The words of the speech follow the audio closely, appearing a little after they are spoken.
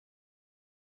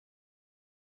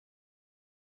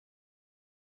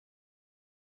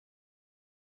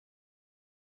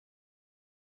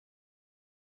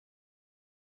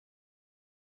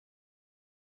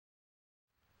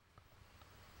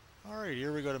Alright,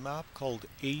 here we got a map called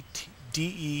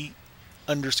DE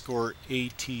underscore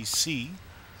ATC.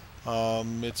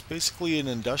 It's basically an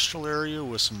industrial area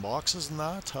with some boxes and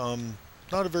that.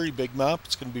 Not a very big map.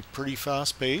 It's going to be pretty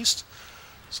fast paced.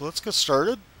 So let's get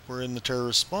started. We're in the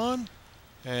terrorist spawn,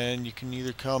 and you can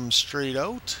either come straight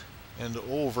out and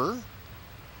over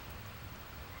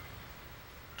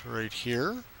to right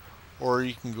here, or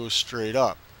you can go straight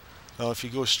up. Now if you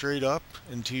go straight up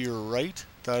and to your right,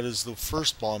 that is the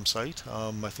first bomb site.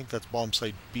 I think that's bomb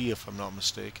site B if I'm not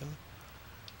mistaken.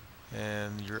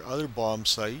 And your other bomb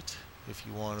site, if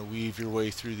you want to weave your way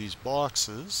through these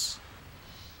boxes,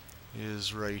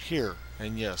 is right here.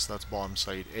 And yes, that's bomb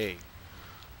site A.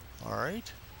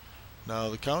 Alright. Now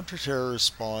the counter-terrorist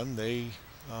spawn, they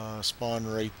spawn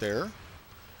right there.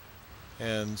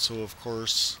 And so of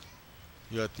course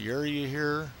you got the area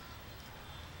here.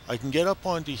 I can get up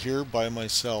onto here by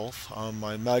myself. I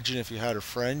imagine if you had a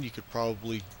friend, you could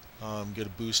probably get a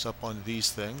boost up onto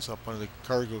these things, up onto the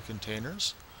cargo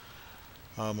containers.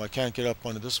 I can't get up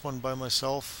onto this one by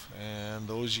myself, and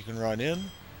those you can run in.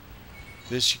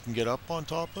 This you can get up on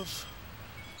top of.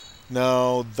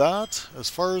 Now that,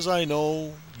 as far as I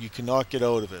know, you cannot get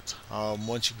out of it.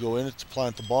 Once you go in it to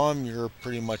plant the bomb, you're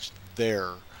pretty much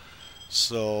there.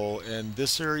 So, and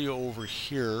this area over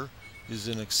here is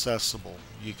inaccessible.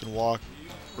 You can walk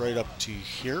right up to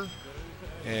here,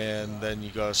 and then you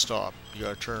gotta stop. You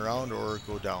gotta turn around or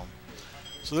go down.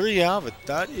 So there you have it.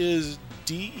 That is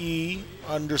DE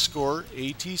underscore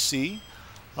ATC.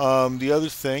 The other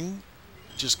thing,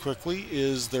 just quickly,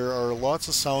 is there are lots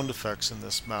of sound effects in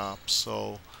this map.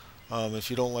 So if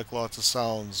you don't like lots of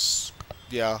sounds,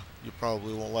 yeah, you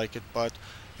probably won't like it. But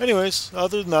anyways,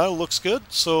 other than that, it looks good.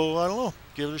 So I don't know.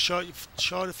 Give it a shot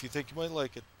if you think you might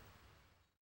like it.